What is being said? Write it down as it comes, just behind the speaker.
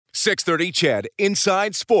630 CHED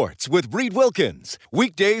Inside Sports with Reed Wilkins.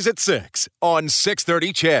 Weekdays at 6 on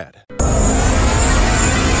 630 CHED.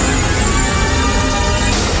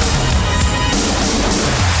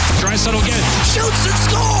 Draisaitl again. Shoots and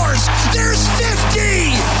scores! There's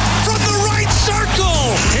 50! From the right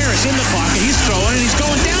circle! Harris in the pocket. He's throwing and he's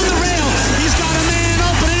going down the rail. He's got a man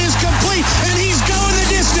open. It is complete. And he's going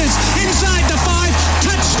the distance. Inside the 5.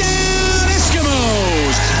 Touchdown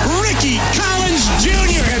Eskimos! Ricky Collins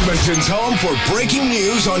Jr. Edmonton's home for breaking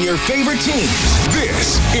news on your favorite teams.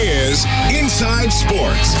 This is Inside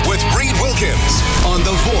Sports with Reed Wilkins on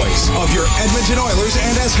the voice of your Edmonton Oilers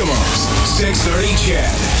and Eskimos. 630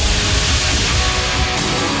 CHED.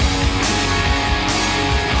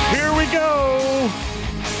 Here we go.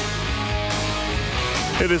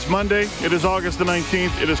 It is Monday. It is August the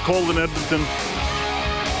 19th. It is cold in Edmonton.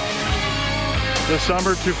 The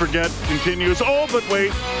summer to forget continues. Oh, but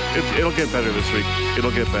wait. It'll get better this week.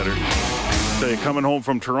 It'll get better. So coming home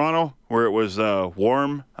from Toronto, where it was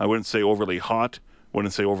warm. I wouldn't say overly hot.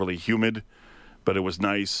 Wouldn't say overly humid. But it was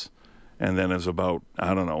nice. And then it was about,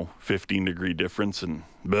 15-degree difference. And,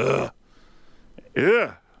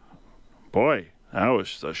 yeah. Boy, that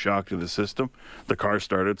was a shock to the system. The car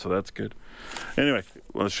started, so that's good. Anyway,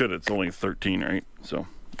 well, it's only 13, right? So,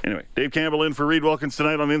 anyway, Dave Campbell in for Reed Wilkins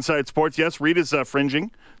tonight on Inside Sports. Yes, Reed is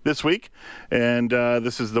fringing this week, and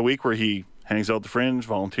this is the week where he hangs out the fringe,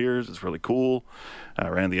 volunteers. It's really cool.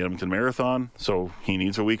 Ran the Edmonton Marathon, so he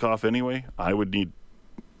needs a week off anyway. I would need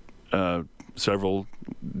several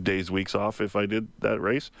weeks off if I did that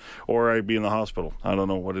race, or I'd be in the hospital. I don't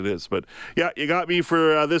know what it is, but yeah, you got me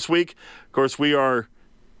for this week. Of course, we are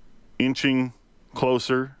inching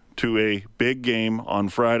closer to a big game on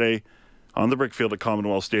Friday on the Brickfield at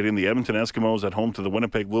Commonwealth Stadium. The Edmonton Eskimos at home to the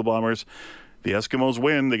Winnipeg Blue Bombers. The Eskimos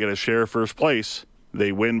win, they get a share of first place.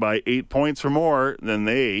 They win by 8 points or more, then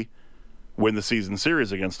they win the season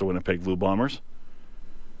series against the Winnipeg Blue Bombers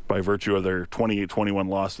by virtue of their 28-21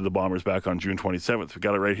 loss to the Bombers back on June 27th. We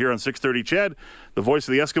got it right here on 630 CHED. The voice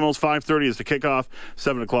of the Eskimos. 5:30 is the kickoff.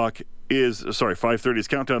 5:30 is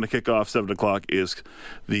countdown to kickoff. 7 o'clock is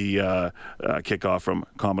the kickoff from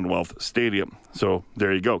Commonwealth Stadium. So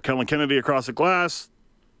there you go. Kellen Kennedy across the glass.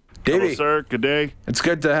 Davey. Hello, sir. Good day. It's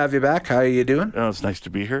good to have you back. How are you doing? It's nice to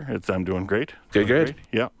be here. I'm doing great. Good. Great.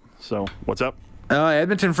 Yeah. So what's up?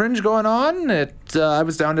 Edmonton Fringe going on. I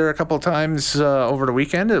was down there a couple of times over the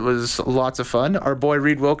weekend. It was lots of fun. Our boy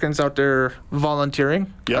Reed Wilkins out there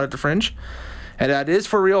volunteering out at the Fringe. And that is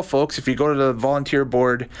for real, folks. If you go to the volunteer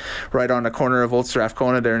board right on the corner of Old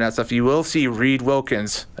Strathcona there and that stuff, you will see Reed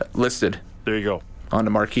Wilkins listed. There you go. On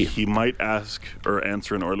the marquee. He might ask or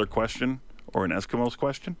answer an Oiler question or an Eskimos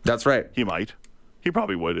question. That's right. He might. He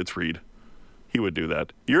probably would. It's Reed. He would do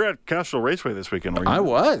that. You're at Castrol Raceway this weekend, were you? I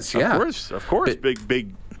was, yeah. Of course.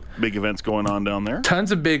 Big events going on down there.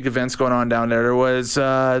 Tons of big events going on down there. There was,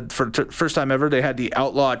 first time ever, they had the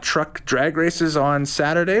Outlaw Truck Drag Races on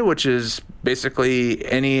Saturday, which is basically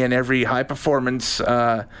any and every high-performance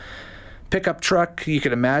pickup truck you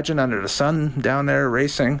could imagine under the sun down there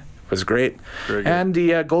racing. It was great. And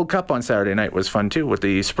the Gold Cup on Saturday night was fun, too, with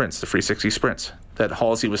the sprints, the 360 sprints that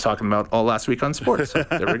Halsey was talking about all last week on sports. So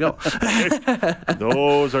there we go.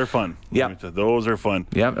 Those are fun. Yeah. Those are fun.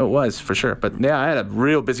 Yeah, it was, for sure. But, yeah, I had a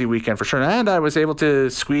real busy weekend, for sure. And I was able to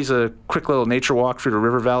squeeze a quick little nature walk through the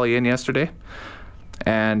River Valley Inn yesterday.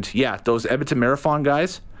 And, yeah, those Edmonton Marathon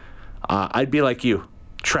guys, I'd be like you.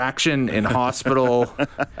 Traction in hospital.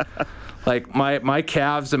 Like, my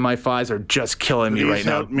calves and my thighs are just killing me right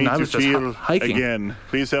now. Please help me to feel hiking again.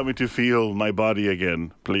 Please help me to feel my body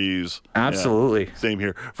again, please. Absolutely. Yeah, same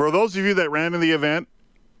here. For those of you that ran in the event,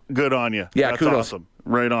 good on you. Yeah, that's kudos. Awesome.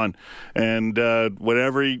 Right on. And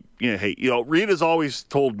whatever, Reed has always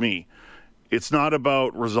told me, it's not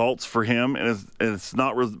about results for him, and it's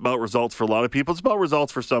not about results for a lot of people. It's about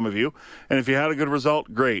results for some of you. And if you had a good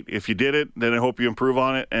result, great. If you did it, then I hope you improve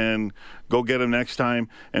on it and go get them next time.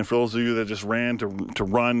 And for those of you that just ran to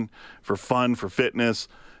run for fun, for fitness,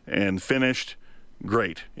 and finished,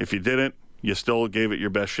 great. If you didn't, you still gave it your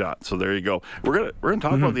best shot. So there you go. We're gonna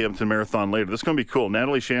talk about the Edmonton Marathon later. This is going to be cool.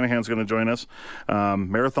 Natalie Shanahan's going to join us,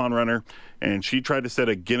 marathon runner, and she tried to set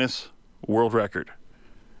a Guinness World Record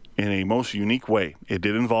in a most unique way. It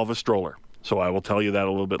did involve a stroller. So I will tell you that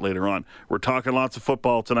a little bit later on. We're talking lots of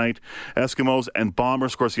football tonight. Eskimos and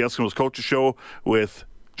Bombers. Of course, the Eskimos Coaches Show with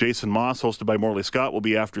Jason Moss, hosted by Morley Scott, will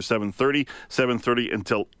be after 7:30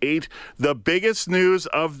 until 8. The biggest news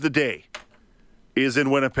of the day is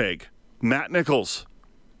in Winnipeg. Matt Nichols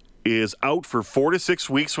is out for 4 to 6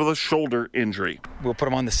 weeks with a shoulder injury. We'll put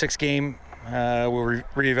him on the 6th game. We'll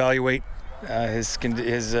reevaluate his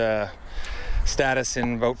status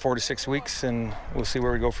in about 4 to 6 weeks, and we'll see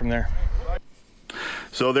where we go from there.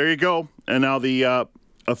 So there you go. And now the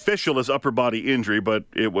official is upper body injury, but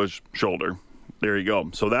it was shoulder. There you go.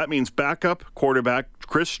 So that means backup quarterback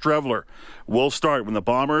Chris Streveler will start when the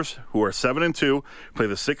Bombers, who are 7-2, play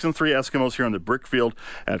the 6-3 Eskimos here on the Brickfield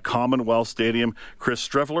at Commonwealth Stadium. Chris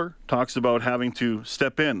Streveler talks about having to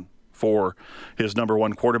step in for his number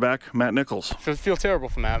one quarterback, Matt Nichols. I feel terrible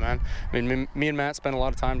for Matt, man. I mean, me and Matt spent a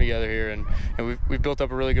lot of time together here, and we've built up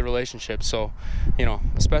a really good relationship. So,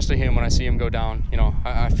 especially him, when I see him go down,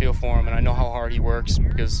 I feel for him, and I know how hard he works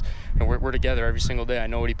because we're together every single day. I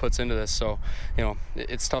know what he puts into this. So,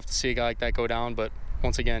 it's tough to see a guy like that go down, but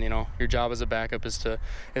once again, your job as a backup is to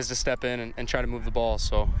step in and try to move the ball.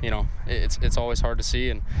 So, it's always hard to see,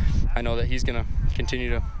 and I know that he's going to continue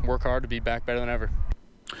to work hard to be back better than ever.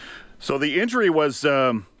 So the injury was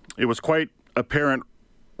it was quite apparent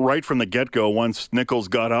right from the get-go. Once Nichols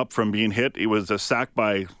got up from being hit, he was sacked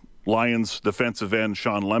by Lions defensive end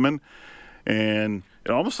Sean Lemon, and it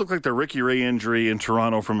almost looked like the Ricky Ray injury in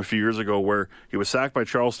Toronto from a few years ago, where he was sacked by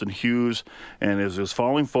Charleston Hughes, and as he was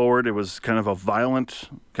falling forward, it was kind of a violent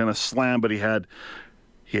kind of slam, but he had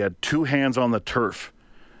two hands on the turf,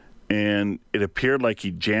 and it appeared like he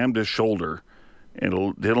jammed his shoulder, and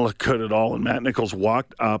it didn't look good at all. And Matt Nichols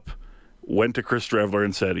walked up, went to Chris Streveler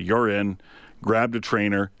and said, "You're in," grabbed a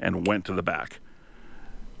trainer and went to the back.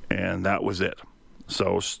 And that was it.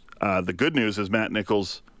 So the good news is Matt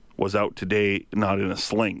Nichols was out today, not in a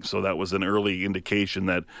sling. So that was an early indication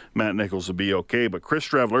that Matt Nichols would be okay. But Chris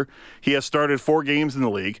Streveler, he has started 4 games in the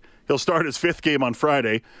league. He'll start his 5th game on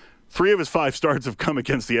Friday. 3 of his 5 starts have come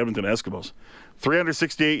against the Edmonton Eskimos.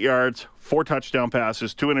 368 yards, 4 touchdown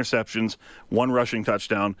passes, 2 interceptions, 1 rushing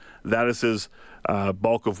touchdown. That is his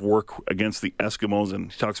bulk of work against the Eskimos,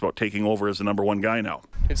 and he talks about taking over as the number 1 guy now.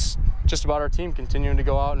 It's just about our team continuing to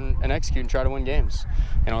go out and execute and try to win games.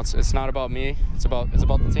 It's not about me. It's about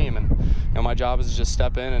the team, and my job is to just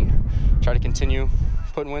step in and try to continue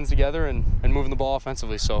putting wins together and moving the ball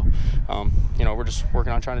offensively. So, we're just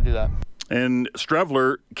working on trying to do that. And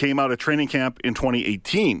Streveler came out of training camp in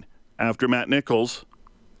 2018 after Matt Nichols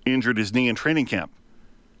injured his knee in training camp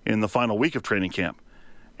in the final week of training camp.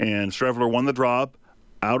 And Streveler won the job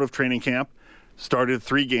out of training camp, started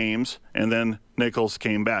 3 games, and then Nichols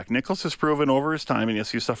came back. Nichols has proven over his time, and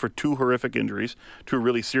yes, he suffered 2 horrific injuries, 2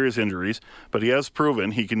 really serious injuries, but he has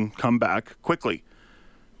proven he can come back quickly.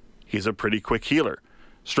 He's a pretty quick healer.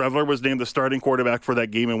 Streveler was named the starting quarterback for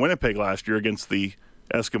that game in Winnipeg last year against the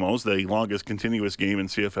Eskimos, the longest continuous game in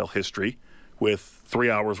CFL history, with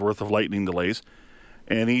 3 hours worth of lightning delays.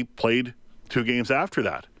 And he played 2 games after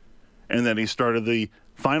that. And then he started the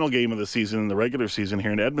final game of the season in the regular season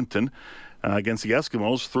here in Edmonton against the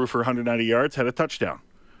Eskimos, threw for 190 yards, had a touchdown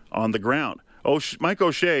on the ground. Mike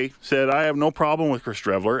O'Shea said, "I have no problem with Chris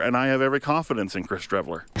Streveler, and I have every confidence in Chris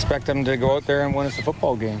Streveler." Expect him to go out there and win us a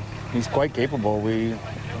football game. He's quite capable. We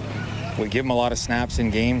give him a lot of snaps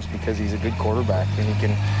in games because he's a good quarterback, and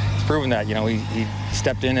he's proven that. He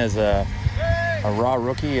stepped in as a raw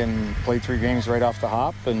rookie and played 3 games right off the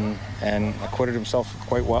hop and acquitted himself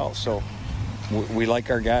quite well. So we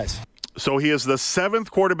like our guys. So he is the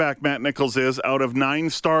 7th quarterback, Matt Nichols is, out of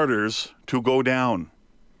 9 starters to go down.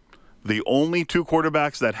 The only 2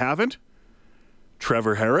 quarterbacks that haven't,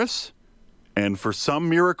 Trevor Harris, and for some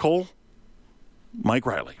miracle, Mike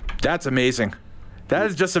Riley. That's amazing. That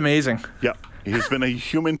is just amazing. Yeah, he's been a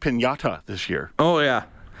human piñata this year. Oh, yeah.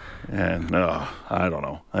 And I don't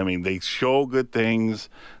know. I mean, they show good things.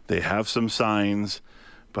 They have some signs,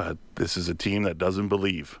 but this is a team that doesn't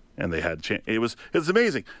believe. And they had it's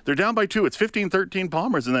amazing. They're down by 2. It's 15-13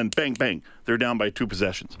 Bombers, and then bang, bang, they're down by 2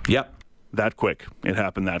 possessions. Yep. That quick. It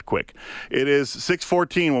happened that quick. It is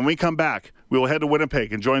 6:14. When we come back, we will head to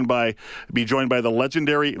Winnipeg and be joined by the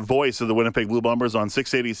legendary voice of the Winnipeg Blue Bombers on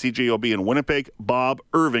 680 CJOB in Winnipeg, Bob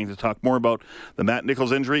Irving, to talk more about the Matt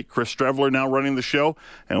Nichols injury, Chris Streveler now running the show,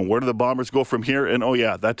 and where do the Bombers go from here? And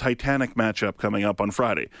that Titanic matchup coming up on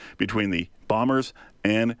Friday between the Bombers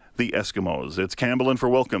and the Eskimos. It's Campbell in for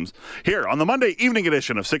Wilkins here on the Monday evening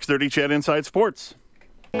edition of 630 CHED Inside Sports.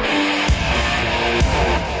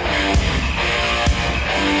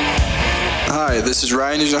 Hi, this is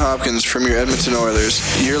Ryan Nugent-Hopkins from your Edmonton Oilers.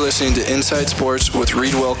 You're listening to Inside Sports with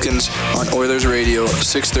Reed Wilkins on Oilers Radio,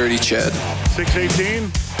 630 CHED.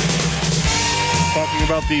 6:18. Talking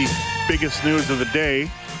about the biggest news of the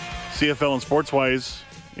day, CFL and sports-wise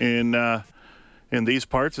in these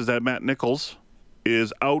parts, is that Matt Nichols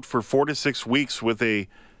is out for 4 to 6 weeks with a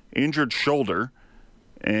injured shoulder,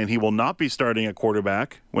 and he will not be starting at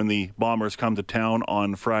quarterback when the Bombers come to town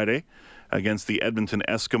on Friday against the Edmonton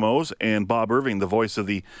Eskimos. And Bob Irving, the voice of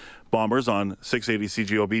the Bombers on 680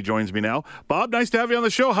 CJOB, joins me now. Bob, nice to have you on the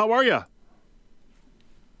show. How are you?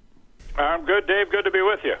 I'm good, Dave. Good to be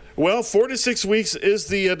with you. Well, 4 to 6 weeks is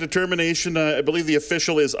the determination. I believe the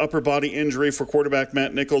official is upper body injury for quarterback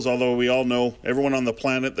Matt Nichols, although we all know, everyone on the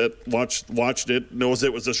planet that watched it knows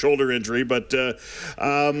it was a shoulder injury. But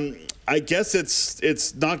I guess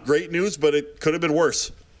it's not great news, but it could have been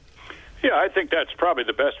worse. Yeah, I think that's probably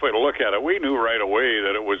the best way to look at it. We knew right away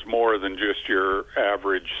that it was more than just your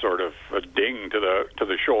average sort of a ding to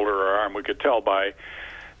the shoulder or arm. We could tell by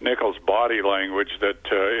Nichols' body language that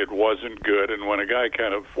it wasn't good. And when a guy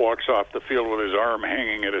kind of walks off the field with his arm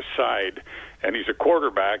hanging at his side, and he's a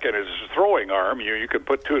quarterback, and his throwing arm, you can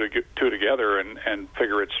put two together and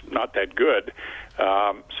figure it's not that good.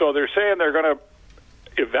 So they're saying they're going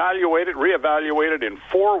to reevaluate it in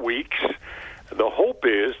 4 weeks. The hope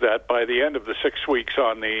is that by the end of the 6 weeks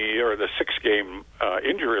on the 6-game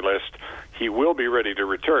injury list, he will be ready to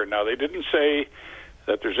return. Now, they didn't say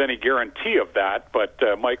that there's any guarantee of that, but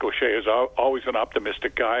Mike O'Shea is always an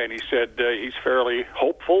optimistic guy, and he said he's fairly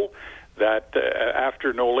hopeful that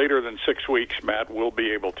after no later than 6 weeks, Matt will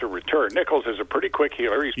be able to return. Nichols is a pretty quick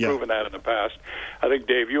healer. He's proven that in the past. I think,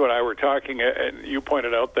 Dave, you and I were talking, and you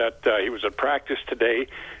pointed out that he was at practice today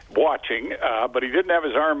watching, but he didn't have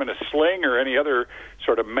his arm in a sling or any other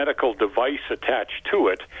sort of medical device attached to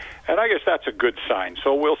it. And I guess that's a good sign.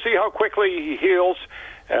 So we'll see how quickly he heals.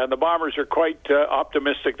 And the Bombers are quite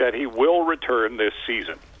optimistic that he will return this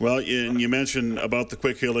season. Well, and you mentioned about the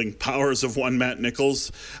quick healing powers of one Matt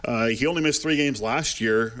Nichols. He only missed 3 games last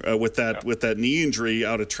year with that knee injury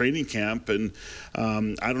out of training camp, and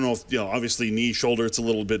I don't know if obviously knee shoulder it's a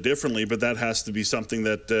little bit differently, but that has to be something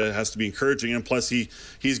that has to be encouraging. And plus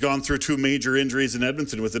he's gone through 2 major injuries in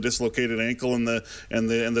Edmonton with a dislocated ankle and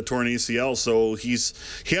the torn ACL, so he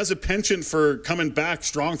has a penchant for coming back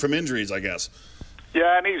strong from injuries, I guess.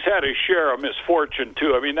 Yeah, and he's had his share of misfortune,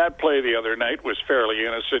 too. I mean, that play the other night was fairly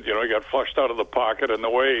innocent. He got flushed out of the pocket, and the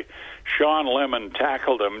way Sean Lemon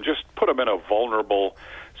tackled him just put him in a vulnerable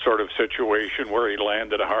sort of situation where he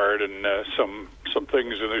landed hard, and some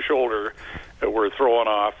things in the shoulder were thrown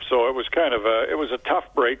off. So it was it was a tough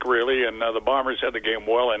break, really, and the Bombers had the game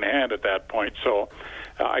well in hand at that point. So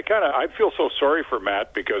I feel so sorry for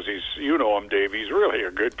Matt because he's, him, Dave. He's really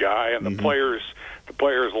a good guy, and the players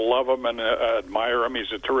love him and admire him.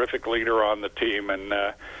 He's a terrific leader on the team, and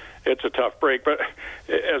it's a tough break. But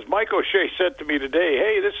as Mike O'Shea said to me today,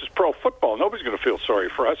 hey, this is pro football. Nobody's going to feel sorry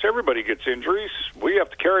for us. Everybody gets injuries. We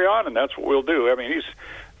have to carry on, and that's what we'll do. I mean,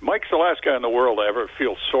 Mike's the last guy in the world to ever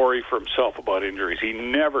feel sorry for himself about injuries. He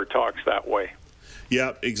never talks that way.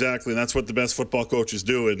 Yeah, exactly. And that's what the best football coaches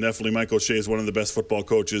do. And definitely Mike O'Shea is one of the best football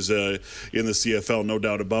coaches in the CFL, no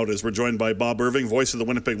doubt about it. As we're joined by Bob Irving, voice of the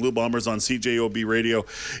Winnipeg Blue Bombers on CJOB Radio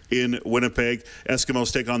in Winnipeg.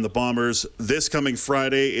 Eskimos take on the Bombers this coming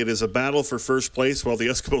Friday. It is a battle for first place. Well, the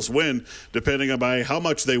Eskimos win, depending on by how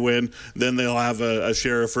much they win, then they'll have a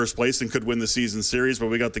share of first place and could win the season series. But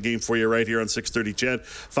we got the game for you right here on 6:30 CHED.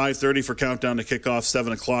 5:30 for countdown to kickoff.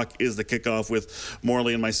 7 o'clock is the kickoff with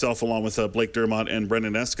Morley and myself, along with Blake Dermott and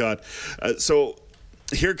Brendan Escott. So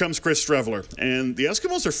here comes Chris Streveler. And the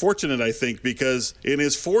Eskimos are fortunate, I think, because in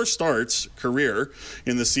his 4 starts career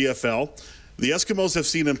in the CFL, the Eskimos have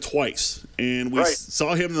seen him twice. And we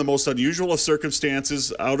saw him in the most unusual of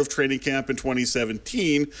circumstances out of training camp in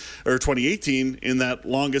 2017 or 2018 in that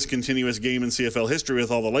longest continuous game in CFL history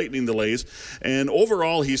with all the lightning delays. And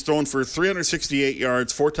overall, he's thrown for 368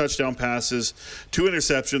 yards, 4 touchdown passes, 2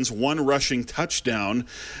 interceptions, 1 rushing touchdown.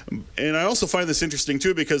 And I also find this interesting,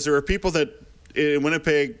 too, because there are people that in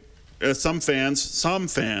Winnipeg, some fans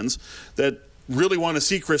that really want to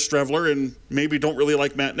see Chris Streveler and maybe don't really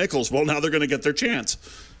like Matt Nichols. Well, now they're going to get their chance.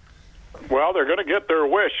 Well, they're going to get their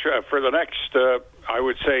wish for the next, I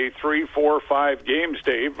would say, 3, 4, 5 games,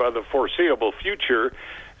 Dave, the foreseeable future.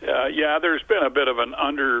 There's been a bit of an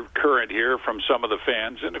undercurrent here from some of the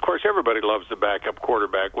fans. And, of course, everybody loves the backup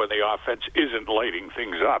quarterback when the offense isn't lighting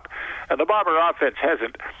things up. And the Bomber offense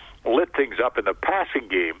hasn't lit things up in the passing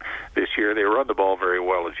game this year. They run the ball very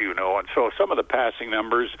well, as you know. And so some of the passing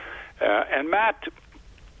numbers, and Matt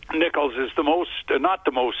Nichols is the most, not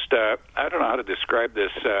the most, I don't know how to describe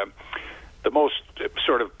this, the most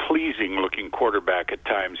sort of pleasing-looking quarterback at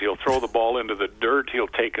times. He'll throw the ball into the dirt. He'll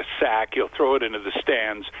take a sack. He'll throw it into the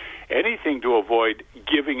stands. Anything to avoid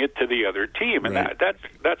giving it to the other team. And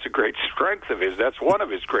that's a great strength of his. That's one of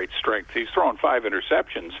his great strengths. He's thrown 5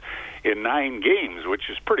 interceptions in 9 games, which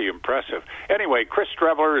is pretty impressive. Anyway, Chris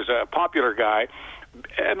Streveler is a popular guy.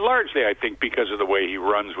 And largely, I think, because of the way he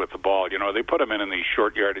runs with the ball. You know, they put him in these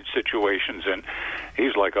short yardage situations, and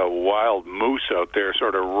he's like a wild moose out there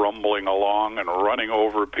sort of rumbling along and running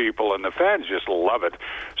over people, and the fans just love it.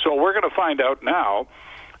 So we're going to find out now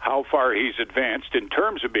how far he's advanced in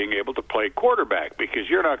terms of being able to play quarterback, because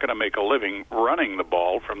you're not going to make a living running the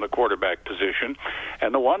ball from the quarterback position.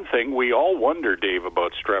 And the one thing we all wonder, Dave,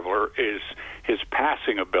 about Streveler is his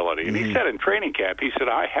passing ability. And he said in training camp, he said,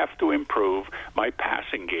 I have to improve my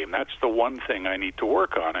passing game. That's the one thing I need to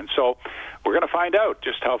work on. And so we're going to find out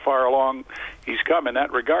just how far along he's come in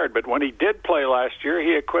that regard. But when he did play last year,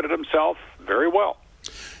 he acquitted himself very well.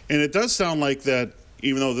 And it does sound like that,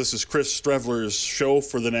 even though this is Chris Streveler's show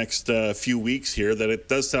for the next few weeks here, that it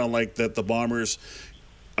does sound like that the Bombers,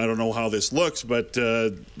 I don't know how this looks, but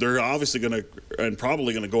they're obviously going to and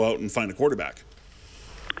probably going to go out and find a quarterback.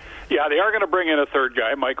 Yeah, they are going to bring in a third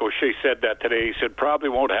guy. Mike O'Shea said that today. He said probably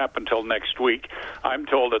won't happen until next week. I'm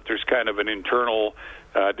told that there's kind of an internal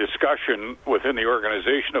discussion within the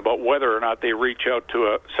organization about whether or not they reach out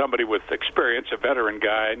to somebody with experience, a veteran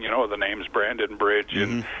guy, and you know the names Brandon Bridge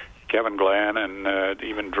and Kevin Glenn and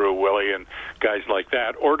even Drew Willie and guys like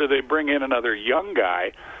that, or do they bring in another young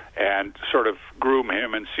guy and sort of groom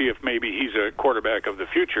him and see if maybe he's a quarterback of the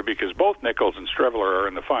future, because both Nichols and Streveler are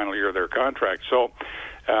in the final year of their contract. So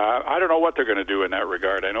I don't know what they're going to do in that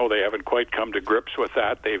regard. I know they haven't quite come to grips with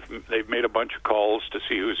that. They've made a bunch of calls to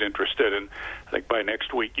see who's interested, and I think by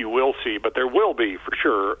next week you will see. But there will be, for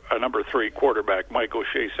sure, a number 3 quarterback. Mike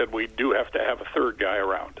O'Shea said we do have to have a third guy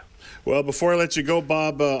around. Well, before I let you go,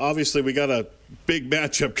 Bob, obviously we got a big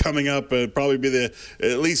matchup coming up. It'd probably be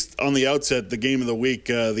at least on the outset, the game of the week.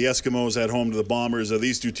 The Eskimos at home to the Bombers.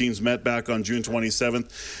 These two teams met back on June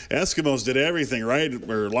 27th. Eskimos did everything right,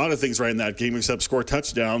 or a lot of things right in that game, except score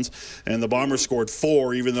touchdowns. And the Bombers scored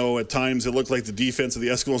 4, even though at times it looked like the defense of the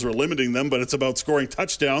Eskimos were limiting them. But it's about scoring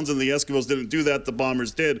touchdowns, and the Eskimos didn't do that. The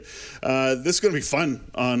Bombers did. This is going to be fun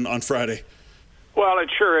on Friday. Well, it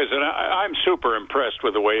sure is, and I'm super impressed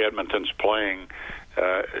with the way Edmonton's playing,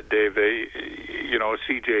 Dave. They, you know,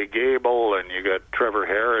 C.J. Gable, and you got Trevor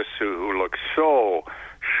Harris, who looks so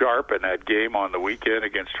sharp in that game on the weekend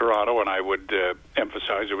against Toronto, and I would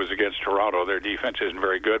emphasize it was against Toronto. Their defense isn't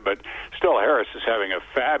very good, but still Harris is having a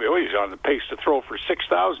fabulous, he's on the pace to throw for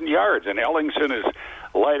 6,000 yards, and Ellingson is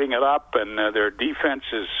lighting it up, and their defense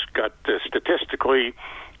has got statistically,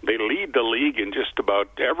 they lead the league in just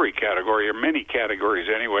about every category, or many categories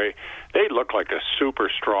anyway. They look like a super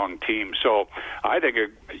strong team. So I think, a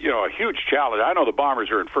huge challenge. I know the Bombers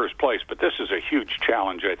are in first place, but this is a huge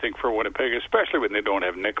challenge, I think, for Winnipeg, especially when they don't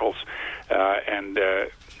have Nichols, and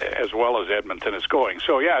as well as Edmonton is going.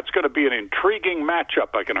 So, yeah, it's going to be an intriguing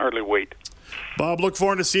matchup. I can hardly wait. Bob, look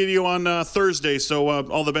forward to seeing you on Thursday. So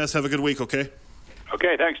all the best. Have a good week, okay?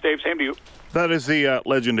 Okay, thanks, Dave. Same to you. That is the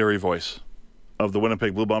legendary voice of the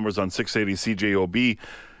Winnipeg Blue Bombers on 680 CJOB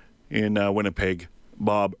in Winnipeg,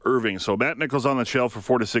 Bob Irving. So Matt Nichols on the shelf for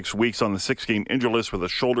 4 to 6 weeks on the 6-game injury list with a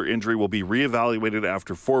shoulder injury, will be reevaluated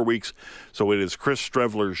after 4 weeks. So it is Chris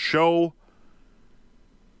Streveler's show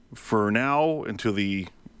for now until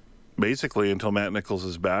Matt Nichols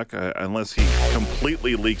is back, unless he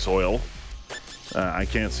completely leaks oil. I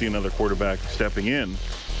can't see another quarterback stepping in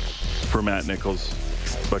for Matt Nichols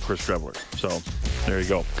but Chris Streveler. So there you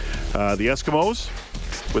go. The Eskimos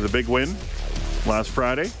with a big win last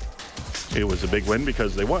Friday. It was a big win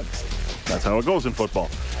because they won. That's how it goes in football.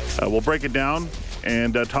 We'll break it down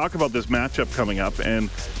and talk about this matchup coming up and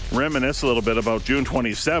reminisce a little bit about June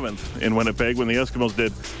 27th in Winnipeg when the Eskimos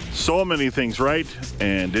did so many things right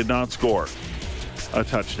and did not score a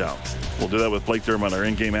touchdown. We'll do that with Blake Dermott, our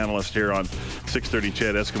in-game analyst here on 630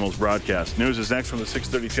 CHED Eskimos broadcast. News is next from the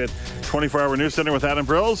 630 CHED 24-hour news center with Adam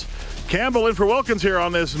Brills. Campbell in for Wilkins here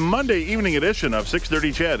on this Monday evening edition of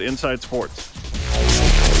 630 CHED Inside Sports.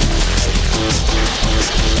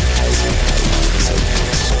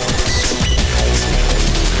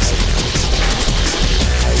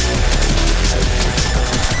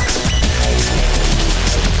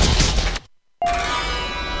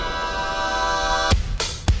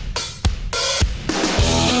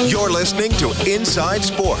 You're listening to Inside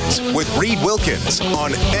Sports with Reed Wilkins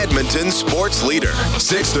on Edmonton Sports Leader,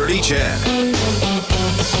 630 CHED.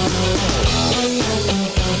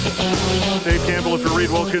 Dave Campbell for Reed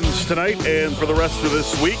Wilkins tonight and for the rest of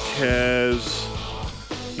this week, as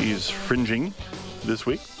he's fringing this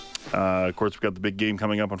week. Of course, we've got the big game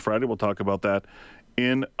coming up on Friday. We'll talk about that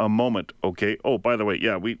in a moment, okay? Oh, by the way,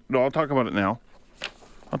 I'll talk about it now.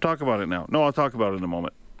 I'll talk about it in a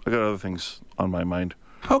moment. I got other things on my mind.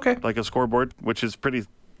 Okay. Like a scoreboard, which is pretty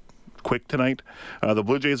quick tonight. The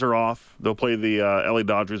Blue Jays are off. They'll play the LA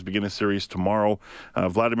Dodgers beginning series tomorrow.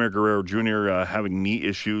 Vladimir Guerrero Jr. Having knee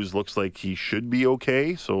issues. Looks like he should be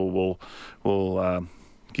okay. So we'll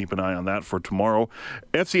keep an eye on that for tomorrow.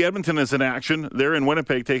 FC Edmonton is in action. They're in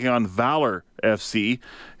Winnipeg taking on Valor FC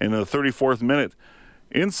in the 34th minute.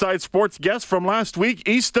 Inside Sports guest from last week,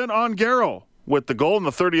 Easton Ongaro, with the goal in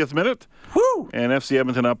the 30th minute. Woo! And FC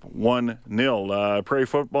Edmonton up 1-0. Prairie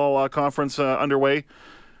Football Conference underway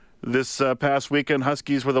this past weekend.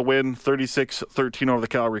 Huskies with a win, 36-13 over the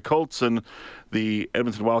Calgary Colts, and the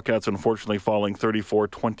Edmonton Wildcats unfortunately falling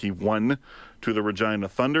 34-21 to the Regina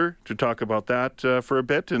Thunder. To talk about that for a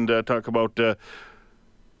bit and talk about the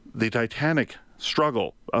Titanic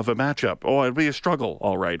struggle of a matchup. Oh, it'll be a struggle,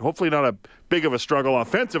 all right. Hopefully not a big of a struggle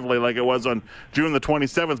offensively like it was on June the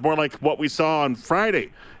 27th. More like what we saw on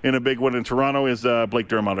Friday in a big one in Toronto is Blake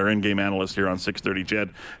Dermott, our in-game analyst here on 630 CHED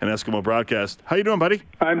and Eskimo Broadcast. How you doing, buddy?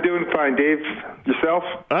 I'm doing fine, Dave. Yourself?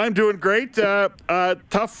 I'm doing great.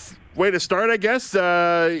 Tough way to start, I guess.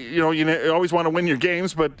 You always want to win your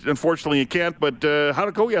games, but unfortunately you can't. But how'd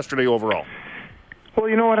it go yesterday overall? Well,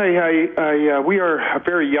 you know what? We are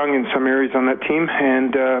very young in some areas on that team,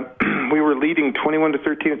 and we were leading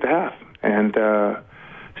 21-13 at the half. And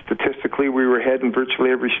statistically, we were ahead in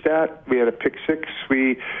virtually every stat. We had a pick six.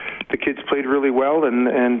 The kids played really well, and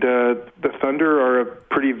the Thunder are a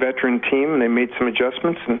pretty veteran team, and they made some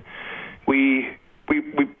adjustments. And we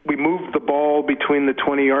moved the ball between the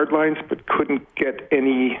 20-yard lines, but couldn't get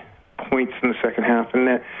any points in the second half, and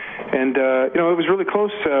it was really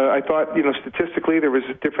close. I thought, statistically there was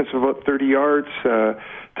a difference of about 30 yards.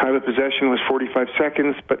 Time of possession was 45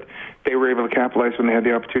 seconds, but they were able to capitalize when they had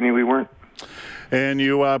the opportunity. We weren't. And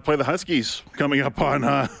you play the Huskies coming up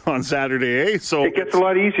on Saturday, eh? So it gets a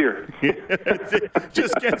lot easier. It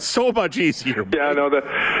just gets so much easier. Yeah, no.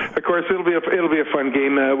 Of course, it'll be a fun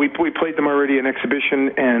game. We played them already in exhibition,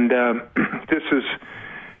 and this is.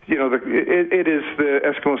 It is the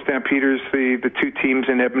Eskimo Stampeders, the two teams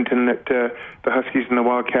in Edmonton that the Huskies and the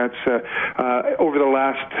Wildcats. Over the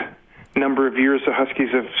last number of years, the Huskies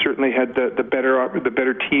have certainly had the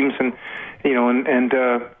better teams, and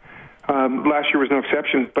last year was no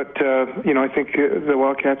exception. But I think the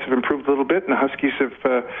Wildcats have improved a little bit, and the Huskies have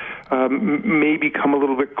maybe come a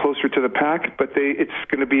little bit closer to the pack. But it's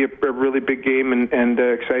going to be a really big game and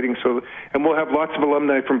exciting. So, and we'll have lots of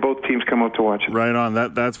alumni from both teams come out to watch it. Right on.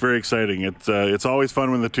 That's very exciting. It's always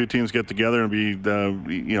fun when the two teams get together and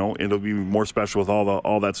it'll be more special with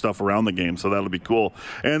all that stuff around the game. So that'll be cool.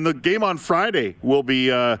 And the game on Friday will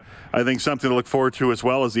be, I think, something to look forward to as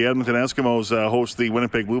well, as the Edmonton Eskimos host the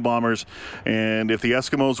Winnipeg Blue Bombers. And if the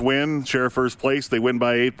Eskimos win, share first place, they win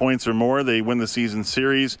by 8 points or more, they win the season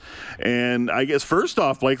series. And I guess first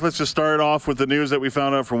off, Blake, let's just start off with the news that we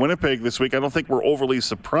found out from Winnipeg this week. I don't think we're overly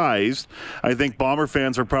surprised. I think Bomber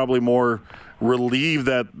fans are probably more relieved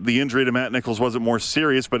that the injury to Matt Nichols wasn't more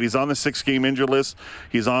serious, but he's on the 6-game injured list.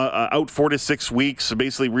 He's out 4 to 6 weeks,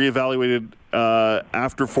 basically reevaluated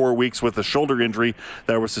after 4 weeks with a shoulder injury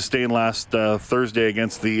that was sustained last Thursday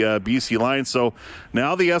against the BC Lions. So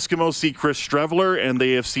now the Eskimos see Chris Streveler, and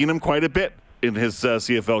they have seen him quite a bit in his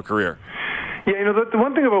CFL career. Yeah, the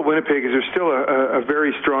one thing about Winnipeg is they're still a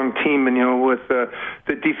very strong team, and with the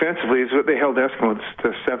defensively is what they held Eskimos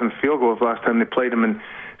to 7 field goals last time they played them, and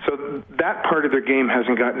so that part of their game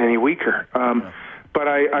hasn't gotten any weaker. But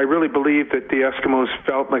I really believe that the Eskimos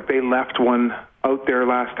felt like they left one out there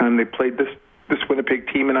last time they played this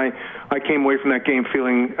Winnipeg team, and I came away from that game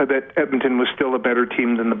feeling that Edmonton was still a better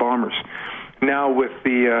team than the Bombers. Now with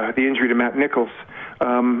the injury to Matt Nichols,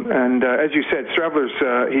 and as you said, Streveler's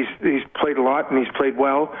he's played a lot and he's played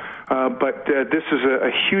well, but this is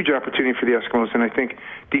a huge opportunity for the Eskimos, and I think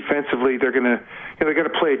defensively they're gonna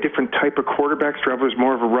play a different type of quarterback. Streveler's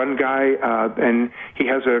more of a run guy, and he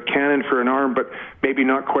has a cannon for an arm, but maybe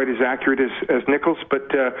not quite as accurate as Nichols. But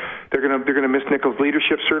they're gonna miss Nichols'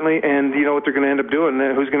 leadership certainly, and you know what they're gonna end up doing?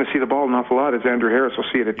 Who's gonna see the ball an awful lot is Andrew Harris. Will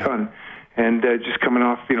see it a ton, and just coming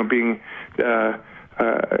off being.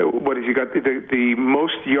 What has he got? The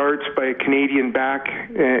most yards by a Canadian back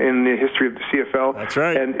in the history of the CFL. That's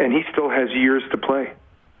right. And he still has years to play.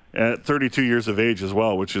 At 32 years of age as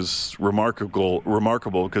well, which is remarkable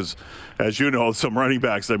because, as you know, some running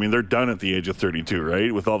backs, they're done at the age of 32,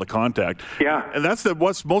 right, with all the contact. Yeah. And that's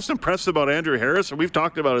what's most impressive about Andrew Harris, and we've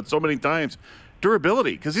talked about it so many times,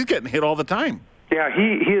 durability, because he's getting hit all the time. Yeah,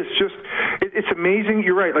 he is just It's amazing.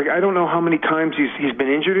 You're right. Like, I don't know how many times he's been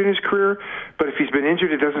injured in his career, but if he's been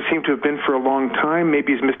injured, it doesn't seem to have been for a long time.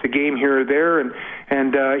 Maybe he's missed a game here or there, and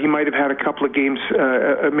he might have had a couple of games,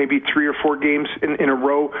 maybe 3 or 4 games in a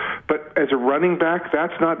row. But as a running back,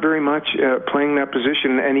 that's not very much playing that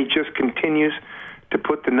position, and he just continues to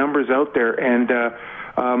put the numbers out there. And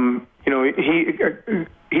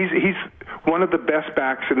he's one of the best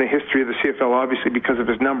backs in the history of the CFL, obviously because of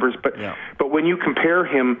his numbers. But when you compare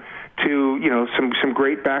him to some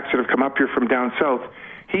great backs that have come up here from down south,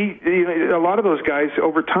 a lot of those guys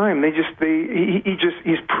over time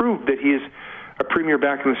he's proved that he is a premier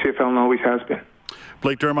back in the CFL and always has been.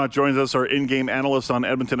 Blake Dermott joins us, our in-game analyst on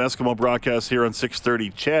Edmonton Eskimo broadcast here on 630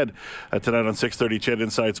 CHED. Tonight on 630 CHED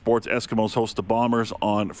Inside Sports, Eskimos host the Bombers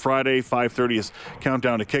on Friday. 5:30 is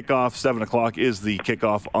countdown to kickoff. 7 o'clock is the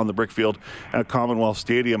kickoff on the Brickfield at Commonwealth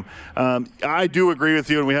Stadium. I do agree with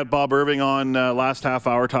you, and we had Bob Irving on last half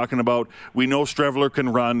hour talking about, we know Streveler can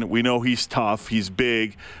run, we know he's tough, he's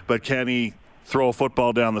big, but can he throw a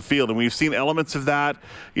football down the field? And we've seen elements of that.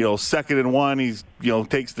 2nd and 1, he's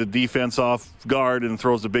takes the defense off guard and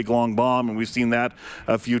throws a big long bomb, and we've seen that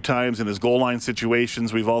a few times in his goal line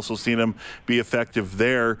situations. We've also seen him be effective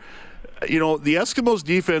there. The Eskimos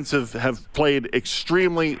defense have played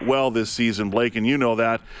extremely well this season, Blake, and you know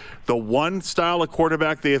that. The one style of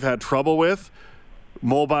quarterback they have had trouble with,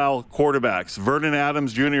 mobile quarterbacks. Vernon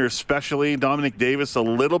Adams Jr. especially, Dominic Davis a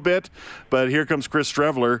little bit, but here comes Chris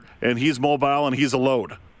Streveler, and he's mobile and he's a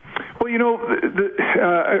load. Well,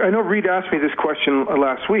 I know Reed asked me this question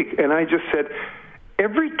last week, and I just said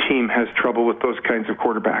every team has trouble with those kinds of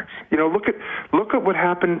quarterbacks. Look at what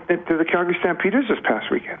happened to the Calgary Stampeders this past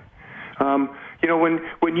weekend.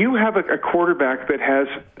 When you have a quarterback that has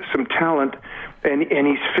some talent and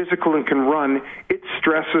he's physical and can run, it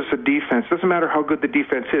stresses the defense. Doesn't matter how good the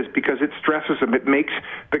defense is, because it stresses them. It makes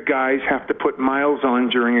the guys have to put miles on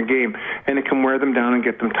during a game, and it can wear them down and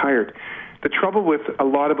get them tired. The trouble with a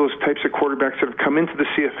lot of those types of quarterbacks that have come into the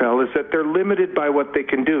CFL is that they're limited by what they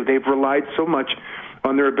can do. They've relied so much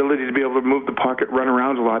on their ability to be able to move the pocket, run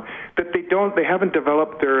around a lot, that they haven't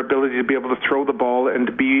developed their ability to be able to throw the ball and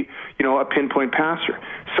to be, a pinpoint passer.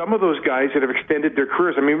 Some of those guys that have extended their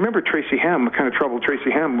careers, I mean, remember Tracy Ham, the kind of trouble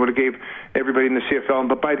Tracy Ham would have gave everybody in the CFL,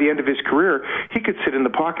 but by the end of his career, he could sit in the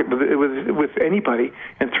pocket with anybody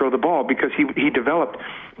and throw the ball because he developed.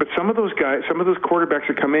 But some of those guys, some of those quarterbacks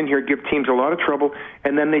that come in here give teams a lot of trouble,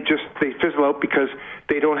 and then they fizzle out because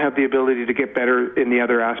they don't have the ability to get better in the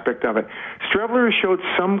other aspect of it. Streveler has showed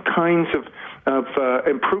some kinds of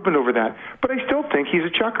improvement over that, but I still think he's a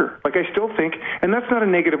chucker. I still think, and that's not a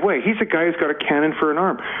negative way, he's a guy who's got a cannon for an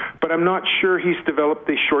arm, but I'm not sure he's developed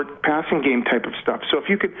the short passing game type of stuff. So if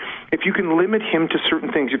you can limit him to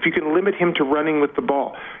certain things, if you can limit him to running with the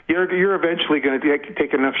ball, you're eventually going to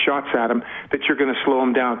take enough shots at him that you're going to slow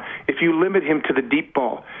him down. If you limit him to the deep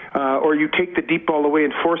ball, or you take the deep ball away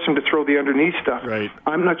and force him to throw the underneath stuff, right,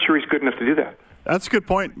 I'm not sure he's good enough to do that. That's a good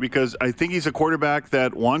point, because I think he's a quarterback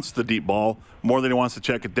that wants the deep ball more than he wants to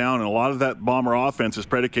check it down. And a lot of that Bomber offense is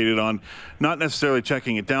predicated on not necessarily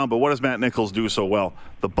checking it down, but what does Matt Nichols do so well?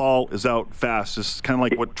 The ball is out fast. It's kind of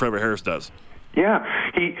like what Trevor Harris does. Yeah,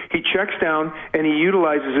 he checks down and he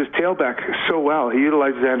utilizes his tailback so well. He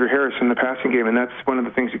utilizes Andrew Harris in the passing game, and that's one of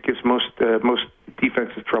the things that gives most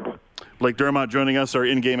defenses trouble. Blake Dermott joining us, our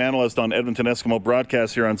in-game analyst on Edmonton Eskimo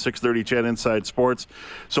broadcast here on 630 CHED Inside Sports.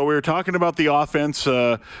 So we were talking about the offense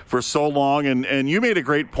for so long, and you made a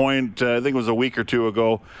great point, I think it was a week or two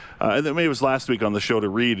ago, maybe it was last week on the show to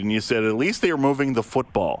Reed, and you said at least they are moving the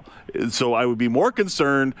football. So I would be more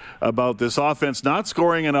concerned about this offense not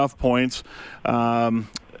scoring enough points.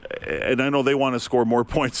 And I know they want to score more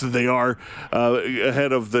points than they are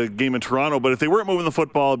ahead of the game in Toronto, but if they weren't moving the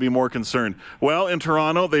football, I'd be more concerned. Well, in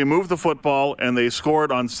Toronto, they moved the football, and they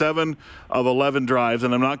scored on 7 of 11 drives,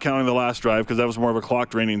 and I'm not counting the last drive because that was more of a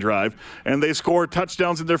clock-draining drive, and they scored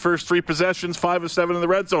touchdowns in their first 3 possessions, 5 of 7 in the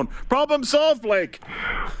red zone. Problem solved, Blake.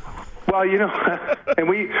 Well, and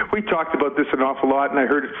we talked about this an awful lot, and I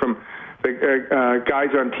heard it from the guys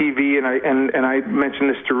on TV, and I mentioned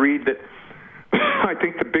this to Reed, that I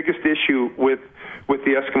think the biggest issue with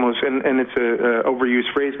the Eskimos, and it's a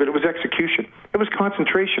overused phrase, but it was execution. It was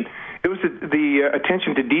concentration. It was the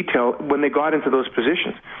attention to detail when they got into those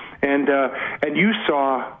positions. And you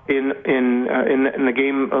saw in the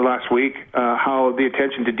game last week how the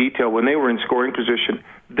attention to detail, when they were in scoring position,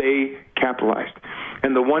 they capitalized.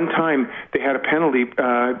 And the one time they had a penalty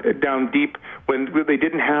down deep when they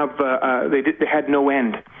didn't have they had no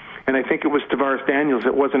end. And I think it was Tavares Daniels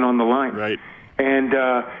that wasn't on the line. Right.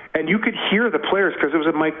 And you could hear the players, because it was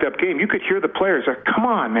a mic'd up game. You could hear the players like, "Come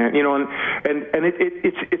on, man!" And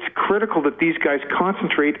it's critical that these guys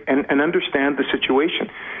concentrate and understand the situation.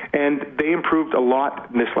 And they improved a lot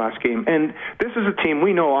in this last game. And this is a team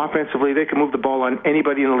we know offensively they can move the ball on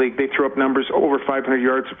anybody in the league. They threw up numbers over 500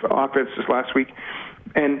 yards of offense this last week.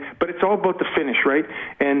 But it's all about the finish, right?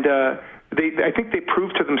 And I think they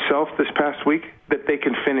proved to themselves this past week that they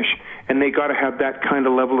can finish, and they got to have that kind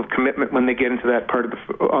of level of commitment when they get into that part of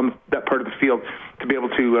the field to be able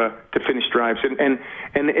to finish drives. And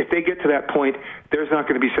if they get to that point, there's not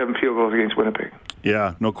going to be 7 field goals against Winnipeg.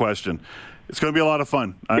 Yeah, no question. It's going to be a lot of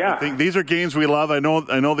fun. Yeah. I think these are games we love. I know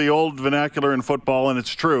the old vernacular in football, and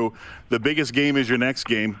it's true. The biggest game is your next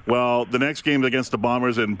game. Well, the next game is against the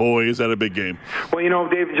Bombers, and boy, is that a big game. Well,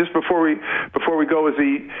 Dave, just before we go, is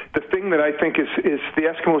the thing that I think is the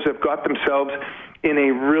Eskimos have got themselves in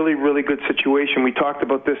a really, really good situation. We talked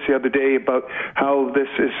about this the other day about how this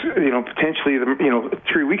is, potentially,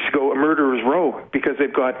 3 weeks ago, a murderer's row, because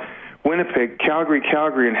they've got Winnipeg,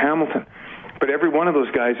 Calgary, and Hamilton. But every one of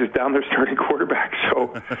those guys is down there starting quarterback.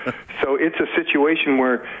 So it's a situation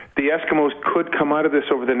where the Eskimos could come out of this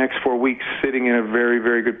over the next 4 weeks sitting in a very,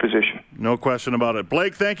 very good position. No question about it.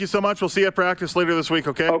 Blake, thank you so much. We'll see you at practice later this week,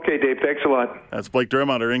 okay? Okay, Dave. Thanks a lot. That's Blake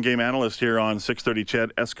Dermott, our in-game analyst here on 630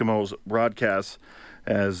 CHED Eskimos broadcast,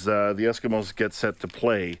 as the Eskimos get set to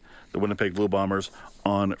play the Winnipeg Blue Bombers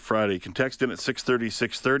on Friday. You can text in at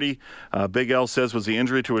 630. Big L says, was the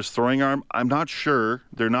injury to his throwing arm? I'm not sure.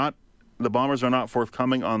 The Bombers are not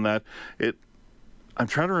forthcoming on that. I'm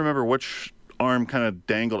trying to remember which arm kind of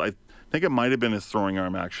dangled. I think it might have been his throwing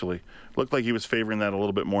arm, actually. Looked like he was favoring that a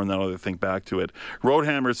little bit more now that I think back to it.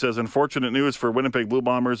 Roadhammer says, unfortunate news for Winnipeg Blue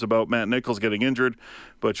Bombers about Matt Nichols getting injured,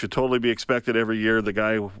 but should totally be expected every year. The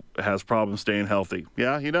guy has problems staying healthy.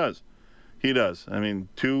 Yeah, he does. He does. I mean,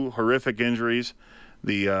 2 horrific injuries.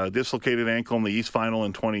 The dislocated ankle in the East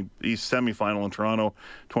semifinal in Toronto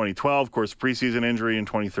 2012. Of course, preseason injury in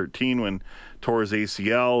 2013 when tore his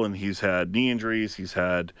ACL, and he's had knee injuries. He's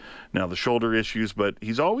had now the shoulder issues, but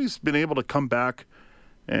he's always been able to come back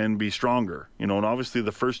and be stronger. And obviously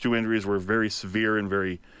the first 2 injuries were very severe and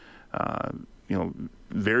very,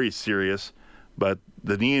 very serious. But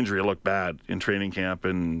the knee injury looked bad in training camp,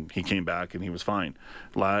 and he came back and he was fine.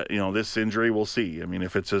 This injury, we'll see. I mean,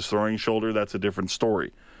 if it's his throwing shoulder, that's a different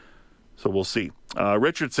story. So we'll see.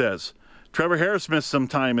 Richard says, Trevor Harris missed some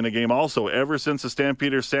time in the game also. Ever since the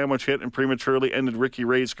Stampeders sandwich hit and prematurely ended Ricky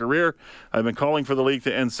Ray's career, I've been calling for the league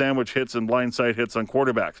to end sandwich hits and blindside hits on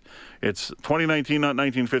quarterbacks. It's 2019, not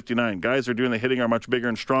 1959. Guys are doing the hitting are much bigger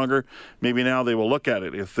and stronger. Maybe now they will look at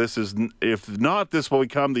it. If not, this will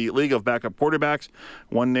become the league of backup quarterbacks.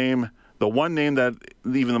 The one name that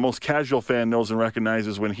even the most casual fan knows and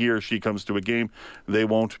recognizes when he or she comes to a game, they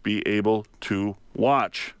won't be able to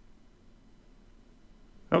watch.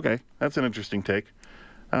 Okay, that's an interesting take.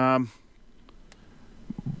 They're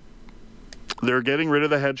getting rid of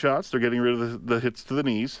the headshots. They're getting rid of the hits to the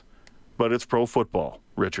knees. But it's pro football,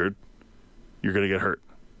 Richard. You're going to get hurt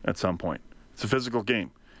at some point. It's a physical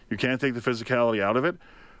game. You can't take the physicality out of it.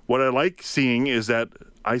 What I like seeing is that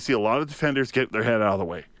I see a lot of defenders get their head out of the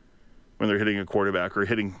way when they're hitting a quarterback or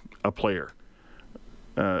hitting a player,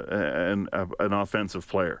 an offensive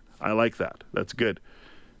player. I like that. That's good.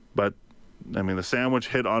 But I mean, the sandwich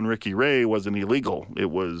hit on Ricky Ray wasn't illegal. It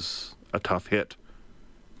was a tough hit.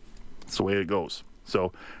 That's the way it goes.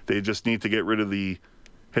 So they just need to get rid of the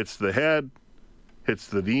hits to the head, hits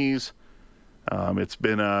to the knees. It's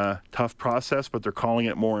been a tough process, but they're calling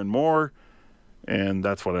it more and more, and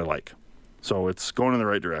that's what I like. So it's going in the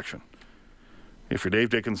right direction. If you're Dave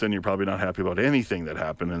Dickinson, you're probably not happy about anything that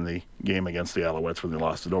happened in the game against the Alouettes when they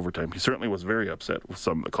lost in overtime. He certainly was very upset with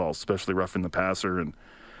some of the calls, especially roughing the passer. And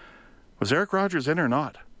was Eric Rogers in or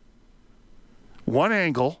not? One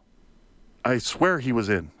angle, I swear he was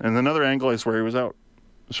in. And another angle, I swear he was out.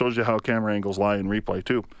 It shows you how camera angles lie in replay,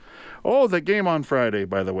 too. Oh, the game on Friday,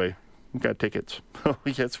 by the way. We got tickets. Oh,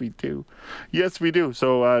 yes, we do. Yes, we do.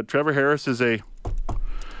 So Trevor Harris is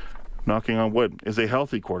knocking on wood, is a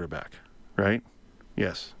healthy quarterback, right?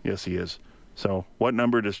 Yes, he is. So what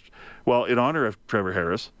number in honor of Trevor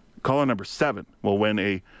Harris, caller number 7 will win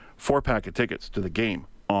a 4-pack of tickets to the game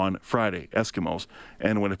on Friday, Eskimos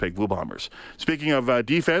and Winnipeg Blue Bombers. Speaking of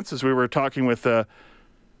defense, as we were talking with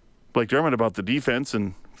Blake Dermott about the defense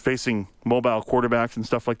and facing mobile quarterbacks and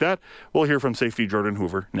stuff like that, we'll hear from safety Jordan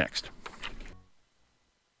Hoover next.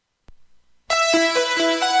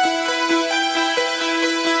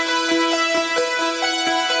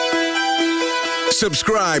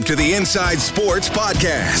 Subscribe to the Inside Sports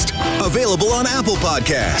Podcast. Available on Apple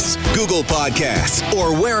Podcasts, Google Podcasts,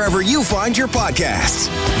 or wherever you find your podcasts.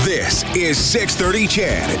 This is 630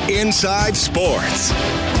 CHED Inside Sports.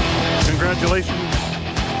 Congratulations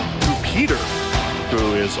to Peter,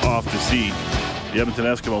 who is off to see the Edmonton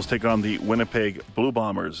Eskimos take on the Winnipeg Blue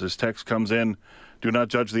Bombers. His text comes in, do not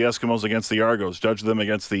judge the Eskimos against the Argos. Judge them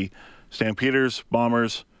against the Stampeders,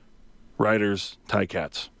 Bombers, Riders,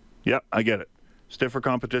 Ticats. Yep, I get it. Stiffer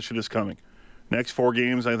competition is coming. Next 4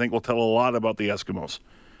 games, I think, will tell a lot about the Eskimos.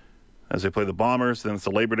 As they play the Bombers, then it's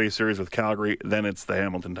the Labor Day series with Calgary, then it's the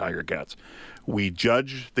Hamilton Tiger Cats. We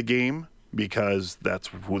judge the game because that's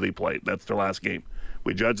who they played. That's their last game.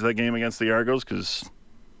 We judge that game against the Argos because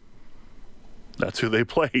that's who they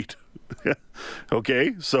played.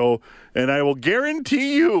 Okay? So, and I will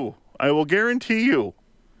guarantee you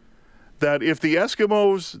that if the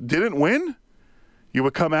Eskimos didn't win, you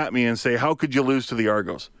would come at me and say, how could you lose to the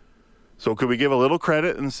Argos? So could we give a little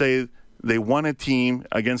credit and say they won a team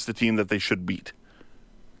against a team that they should beat?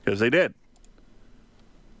 Because they did.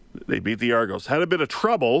 They beat the Argos. Had a bit of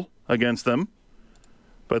trouble against them,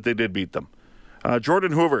 but they did beat them.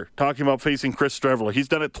 Jordan Hoover talking about facing Chris Streveler. He's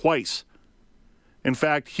done it twice. In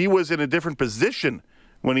fact, he was in a different position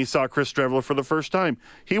when he saw Chris Streveler for the first time.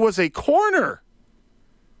 He was a corner.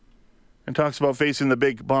 And talks about facing the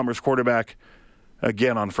big Bombers quarterback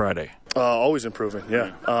again on Friday. Always improving,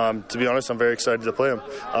 yeah. To be honest, I'm very excited to play him.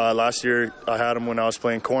 Last year, I had him when I was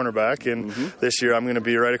playing cornerback, and this year I'm going to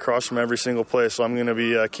be right across from every single play. So I'm going to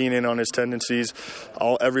be keen in on his tendencies,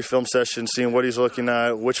 every film session, seeing what he's looking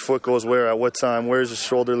at, which foot goes where, at what time, where's his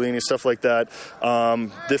shoulder leaning, stuff like that.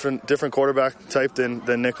 Different quarterback type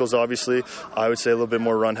than Nichols, obviously. I would say a little bit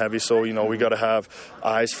more run heavy. So, we got to have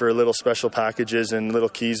eyes for little special packages and little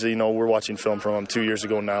keys. We're watching film from him 2 years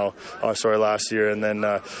ago now, last year, and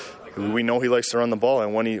then we know he likes to run the ball,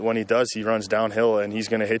 and when he does, he runs downhill, and he's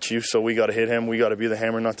going to hit you. So we got to hit him. We got to be the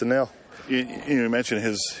hammer, not the nail. You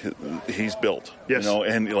mentioned he's built. Yes.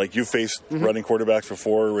 And like you faced running quarterbacks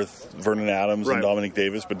before with Vernon Adams and Dominic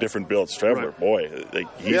Davis, but different builds. Streveler, boy,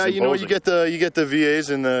 he's imposing. You get the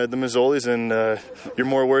VAs and the Mazzolis, and you're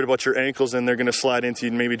more worried about your ankles, and they're going to slide into you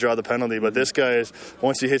and maybe draw the penalty. But this guy is,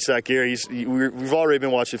 once he hits that gear, we've already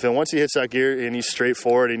been watching film. Once he hits that gear, and he's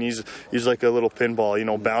straightforward, and he's like a little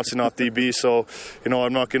pinball, bouncing off DB. So,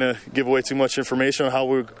 I'm not going to give away too much information on how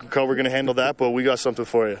we're going to handle that, but we got something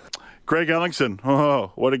for you. Greg Ellingson,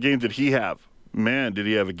 what a game did he have? Man, did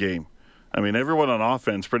he have a game. I mean, everyone on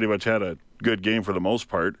offense pretty much had a good game for the most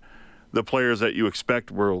part. The players that you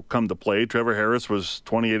expect will come to play. Trevor Harris was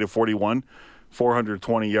 28 of 41,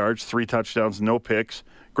 420 yards, 3 touchdowns, no picks.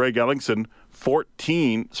 Greg Ellingson,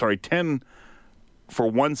 10 for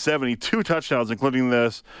 170, 2 touchdowns, including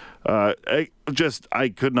this. I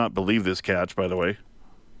could not believe this catch, by the way.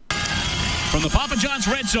 From the Papa John's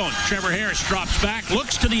red zone, Trevor Harris drops back,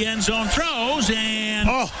 looks to the end zone, throws, and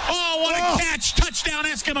what a catch! Touchdown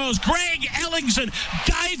Eskimos. Greg Ellingson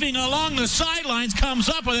diving along the sidelines, comes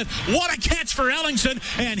up with it. What a catch for Ellingson,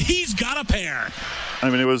 and he's got a pair. I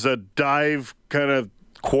mean, it was a dive, kind of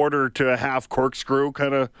quarter to a half corkscrew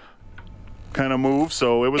kind of move.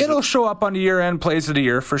 So it'll show up on the year-end plays of the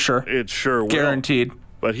year for sure. It sure will. Guaranteed.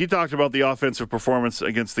 But he talked about the offensive performance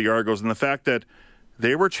against the Argos and the fact that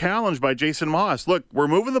they were challenged by Jason Moss. Look, we're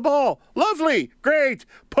moving the ball. Lovely. Great.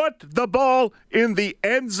 Put the ball in the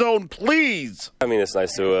end zone, please. I mean, it's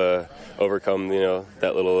nice to overcome,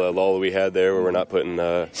 that little lull we had there where we're not putting,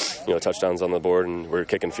 touchdowns on the board and we're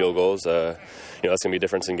kicking field goals. That's going to be a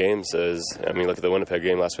difference in games. Look at the Winnipeg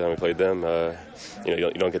game last time we played them.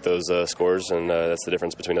 You don't get those scores, and that's the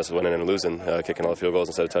difference between us winning and losing, kicking all the field goals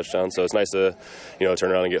instead of touchdowns. So it's nice to,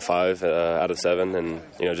 turn around and get 5 out of 7 and,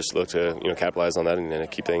 just look to, capitalize on that and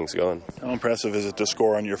keep things going. How impressive is it to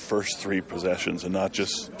score on your first 3 possessions and not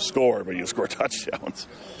just score, but you score touchdowns?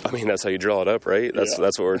 I mean, that's how you draw it up, right? That's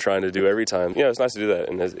what we're trying to do every time. It's nice to do that,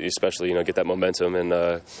 and especially, get that momentum and,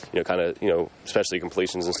 especially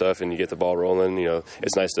completions and stuff, and you get the ball rolling.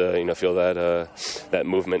 It's nice to, feel that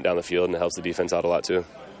movement down the field, and it helps the defense out a lot too.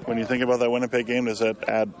 When you think about that Winnipeg game, does that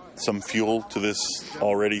add some fuel to this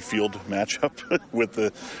already fueled matchup with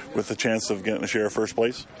the chance of getting a share of first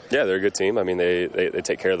place? Yeah, they're a good team. I mean, they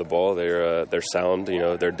take care of the ball. They're sound.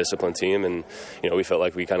 They're a disciplined team, and we felt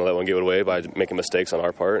like we kind of let one give it away by making mistakes on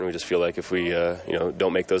our part, and we just feel like if we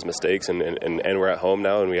don't make those mistakes and we're at home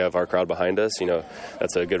now and we have our crowd behind us,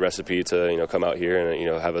 that's a good recipe to come out here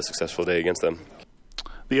and have a successful day against them.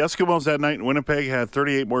 The Eskimos that night in Winnipeg had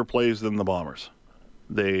 38 more plays than the Bombers.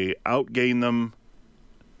 They outgained them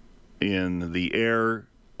in the air,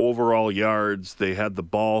 overall yards. They had the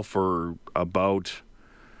ball for about,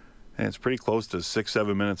 and it's pretty close to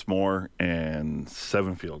 6-7 minutes more and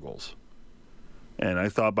 7 field goals. And I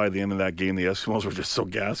thought by the end of that game, the Eskimos were just so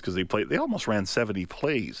gassed because they almost ran 70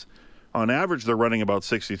 plays. On average, they're running about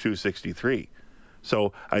 62, 63.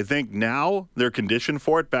 So I think now they're conditioned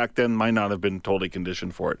for it. Back then, might not have been totally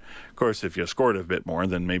conditioned for it. Of course, if you scored a bit more,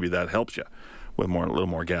 then maybe that helps you with a little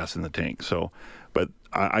more gas in the tank. So, but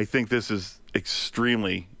I think this is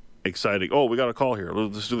extremely exciting. Oh, we got a call here.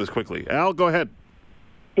 Let's do this quickly. Al, go ahead.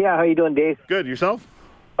 Yeah, how you doing, Dave? Good. Yourself?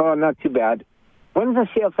 Oh, not too bad. When's the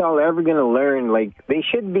CFL ever going to learn, like, they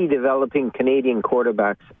should be developing Canadian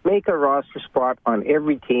quarterbacks. Make a roster spot on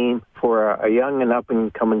every team for a young and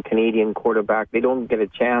up-and-coming Canadian quarterback. They don't get a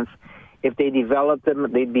chance. If they develop them,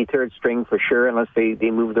 they'd be third string for sure, unless they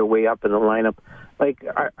move their way up in the lineup. Like,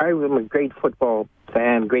 I'm a great football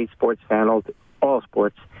fan, great sports fan, all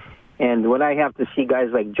sports. And when I have to see guys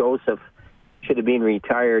like Joseph, should have been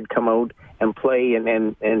retired, come out and play,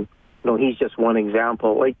 and you know, he's just one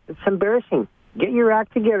example. Like, it's embarrassing. Get your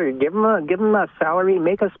act together. Give him a salary.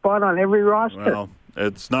 Make a spot on every roster. Well,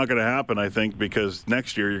 it's not going to happen, I think, because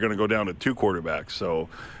next year you're going to go down to 2 quarterbacks. So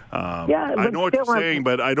I know what you're saying,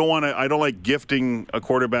 but I don't like gifting a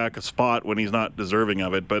quarterback a spot when he's not deserving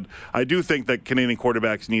of it. But I do think that Canadian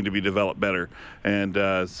quarterbacks need to be developed better,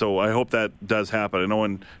 and so I hope that does happen. I know,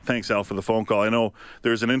 and thanks, Al, for the phone call. I know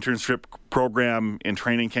there's an internship program in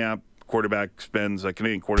training camp. Canadian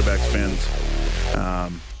quarterback spends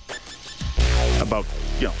about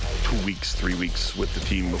 2 weeks, 3 weeks with the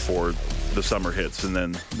team before the summer hits, and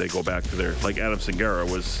then they go back to like Adam Singara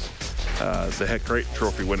was the Heck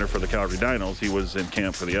Trophy winner for the Calgary Dinos. He was in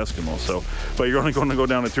camp for the Eskimos. So, but you're only going to go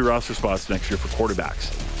down to 2 roster spots next year for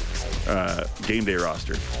quarterbacks, game day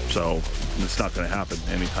roster. So it's not going to happen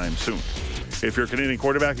anytime soon. If you're a Canadian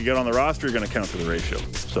quarterback, you get on the roster, you're going to count to the ratio.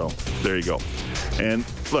 So there you go. And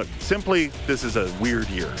look, simply, this is a weird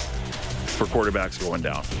year for quarterbacks going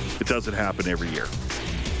down. It doesn't happen every year.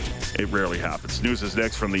 It rarely happens. News is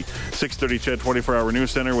next from the 630 CHED 24-hour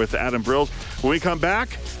news center with Adam Brills. When we come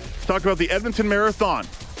back, talk about the Edmonton Marathon.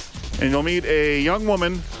 And you'll meet a young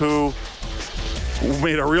woman who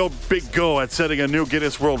made a real big go at setting a new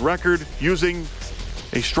Guinness World Record using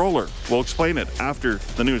a stroller. We'll explain it after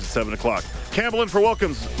the news at 7 o'clock. Campbell in for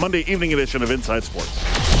Wilkins, Monday evening edition of Inside Sports.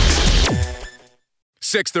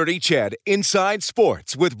 630 CHED Inside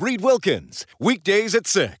Sports with Reed Wilkins. Weekdays at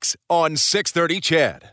 6 on 630 CHED.